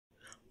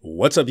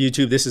What's up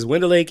YouTube? This is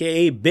Wendell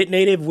aka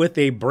BitNative with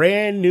a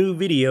brand new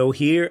video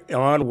here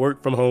on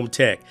Work From Home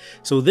Tech.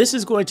 So this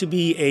is going to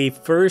be a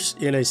first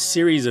in a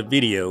series of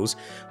videos.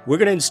 We're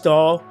going to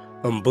install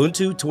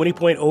Ubuntu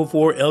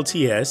 20.04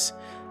 LTS.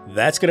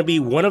 That's going to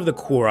be one of the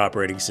core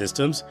operating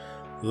systems.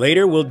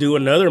 Later we'll do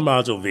another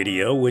module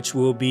video which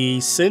will be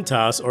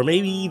CentOS or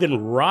maybe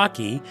even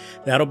Rocky.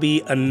 That'll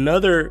be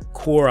another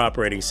core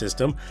operating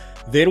system.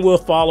 Then we'll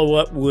follow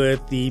up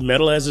with the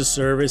Metal as a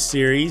Service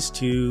series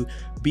to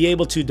be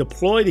able to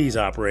deploy these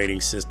operating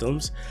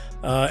systems,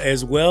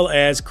 as well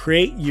as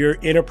create your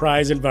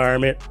enterprise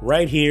environment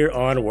right here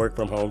on Work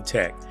From Home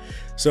Tech.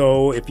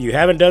 So if you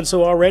haven't done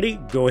so already,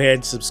 go ahead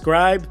and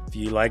subscribe. If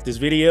you like this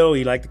video,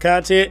 you like the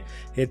content,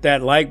 hit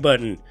that like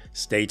button.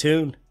 Stay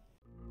tuned.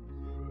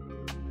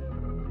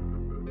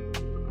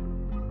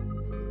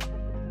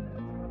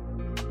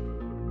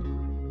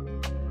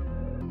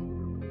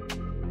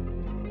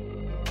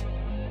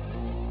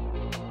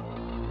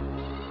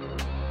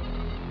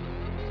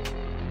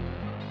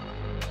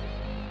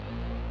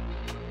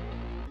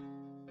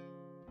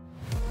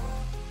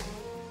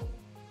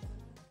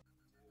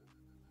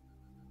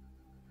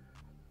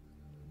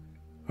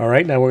 All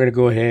right, now we're going to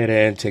go ahead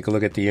and take a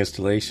look at the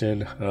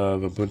installation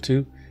of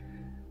Ubuntu.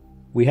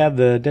 We have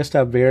the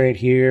desktop variant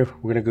here.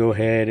 We're going to go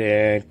ahead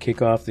and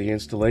kick off the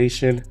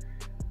installation.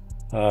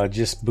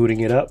 Just booting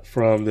it up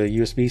from the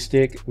USB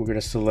stick. We're going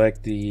to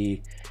select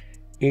the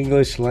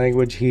English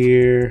language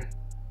here,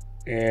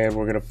 and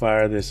we're going to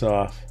fire this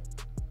off.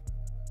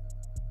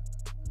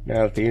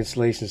 Now that the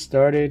installation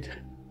started,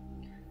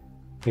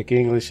 pick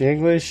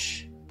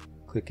English,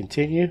 click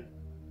continue.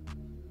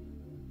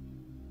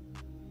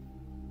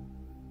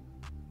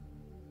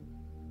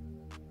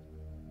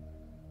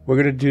 We're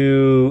going to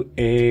do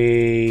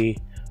a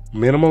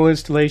minimal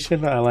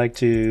installation. I like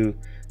to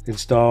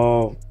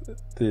install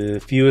the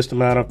fewest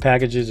amount of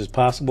packages as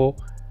possible.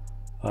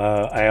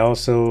 I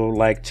also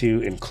like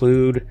to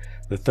include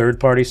the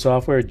third-party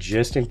software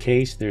just in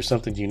case there's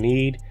something you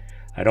need.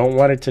 I don't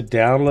want it to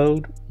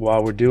download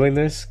while we're doing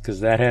this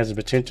because that has the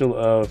potential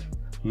of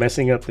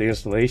messing up the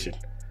installation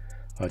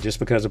just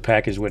because the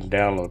package wouldn't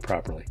download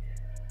properly.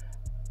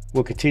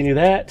 We'll continue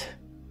that.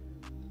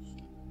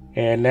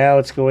 And now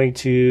it's going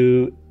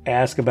to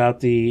ask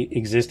about the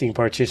existing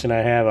partition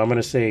I have. I'm going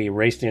to say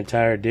erase the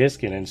entire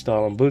disk and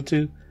install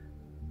Ubuntu.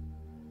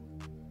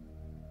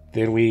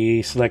 Then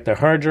we select our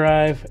hard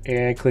drive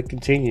and click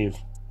continue.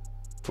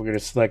 We're going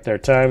to select our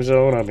time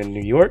zone. I'm in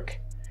New York.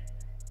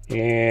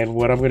 And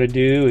what I'm going to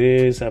do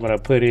is I'm going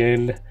to put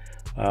in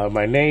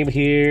my name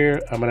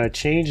here. I'm going to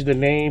change the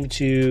name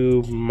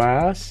to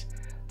Mas.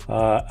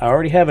 I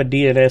already have a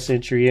DNS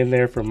entry in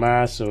there for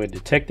Mas, so it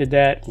detected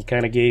that and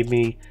kind of gave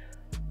me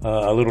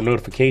a little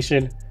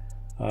notification.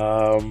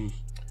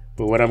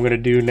 But what I'm going to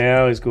do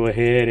now is go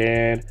ahead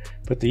and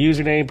put the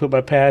username, put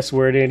my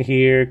password in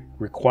here,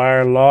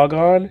 require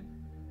logon,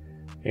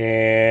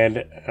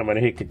 and I'm going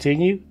to hit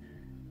continue.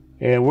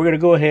 And we're going to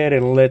go ahead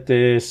and let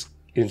this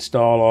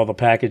install all the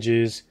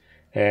packages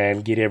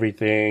and get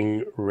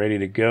everything ready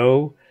to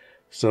go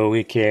so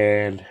we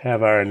can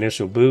have our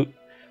initial boot.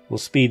 We'll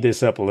speed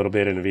this up a little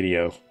bit in the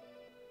video.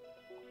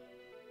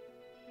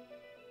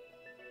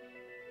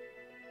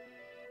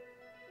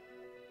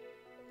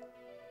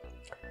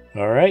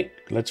 All right,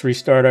 let's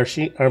restart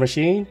our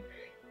machine.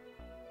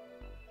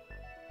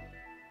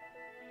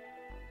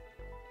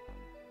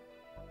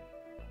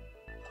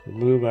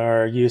 Remove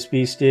our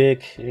USB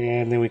stick,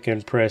 and then we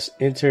can press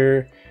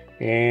enter,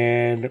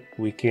 and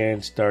we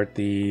can start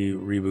the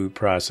reboot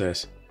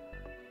process.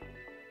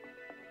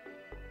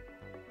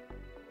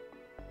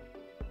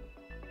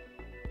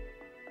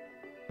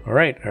 All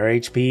right, our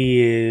HP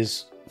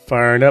is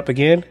firing up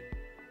again.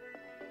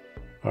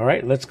 All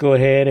right, let's go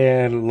ahead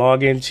and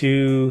log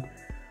into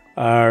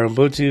our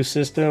Ubuntu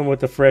system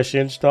with a fresh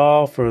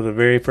install for the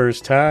very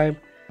first time.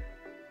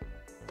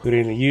 Put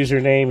in the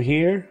username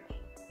here.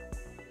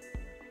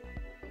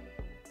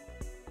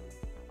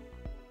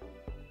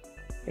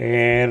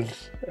 And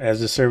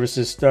as the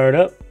services start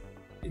up,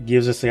 it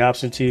gives us the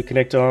option to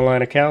connect to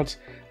online accounts.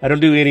 I don't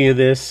do any of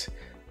this.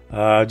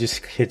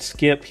 Just hit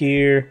skip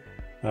here.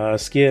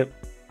 Skip.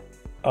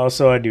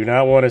 Also, I do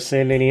not want to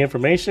send any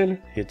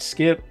information. Hit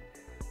skip.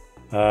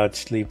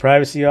 Just leave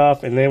privacy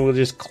off, and then we'll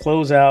just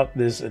close out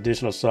this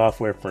additional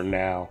software for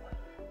now.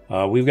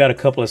 We've got a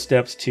couple of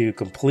steps to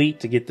complete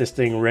to get this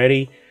thing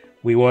ready.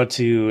 We want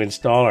to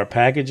install our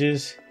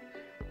packages,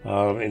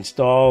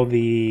 install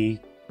the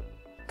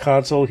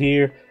console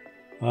here.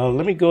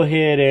 Let me go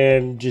ahead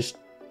and just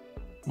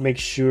make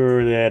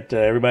sure that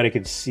everybody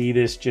can see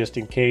this just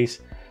in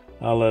case.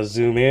 I'll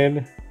zoom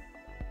in.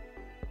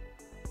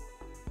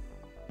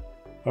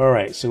 All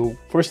right, so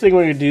first thing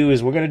we're going to do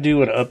is we're going to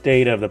do an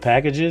update of the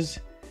packages,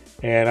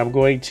 and I'm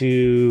going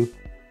to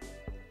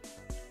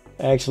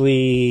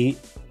actually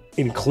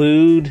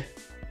include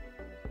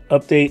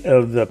update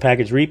of the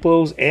package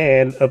repos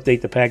and update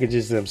the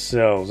packages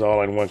themselves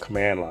all in one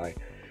command line.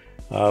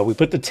 We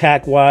put the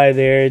TACY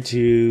there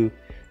to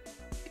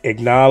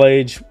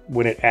acknowledge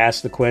when it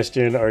asks the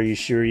question, are you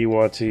sure you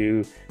want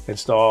to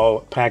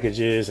install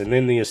packages, and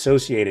then the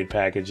associated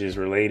packages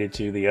related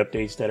to the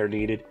updates that are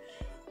needed.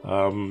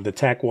 The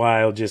tac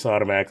while just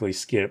automatically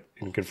skip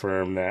and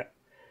confirm that.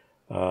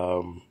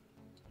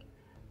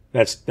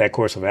 That's that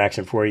course of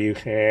action for you.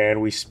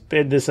 And we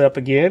sped this up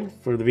again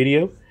for the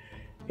video.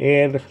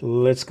 And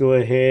let's go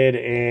ahead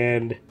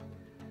and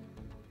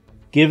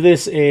give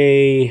this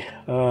a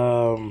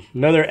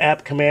another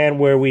apt command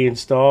where we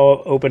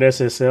install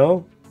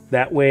OpenSSL.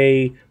 That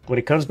way, when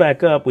it comes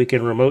back up, we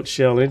can remote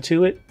shell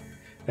into it,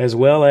 as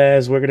well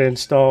as we're going to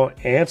install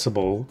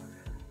Ansible,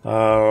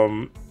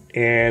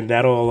 and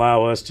that'll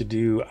allow us to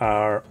do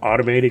our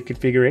automated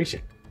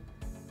configuration.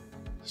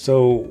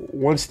 So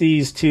once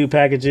these two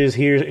packages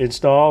here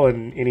install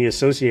and any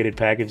associated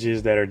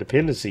packages that are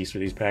dependencies for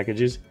these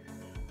packages,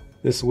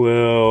 this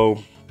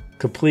will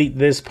complete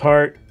this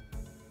part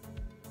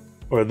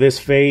or this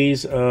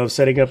phase of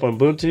setting up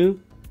Ubuntu,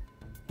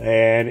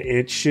 and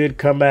it should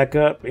come back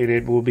up and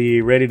it will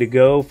be ready to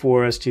go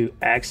for us to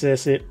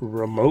access it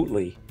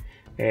remotely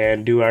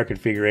and do our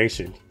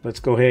configuration. Let's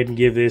go ahead and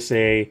give this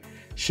a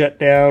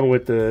shutdown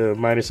with the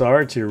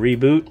 -R to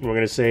reboot. We're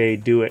going to say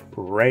do it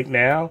right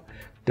now.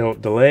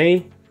 Don't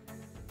delay.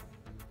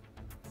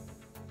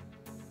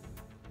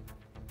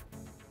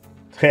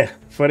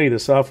 Funny, the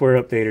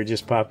software updater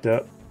just popped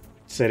up,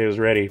 said it was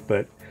ready,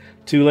 but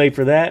too late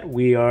for that.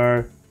 We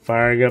are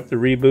firing up the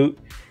reboot,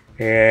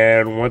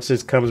 and once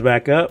this comes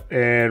back up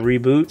and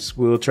reboots,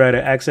 we'll try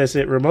to access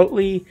it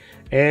remotely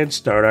and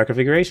start our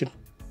configuration.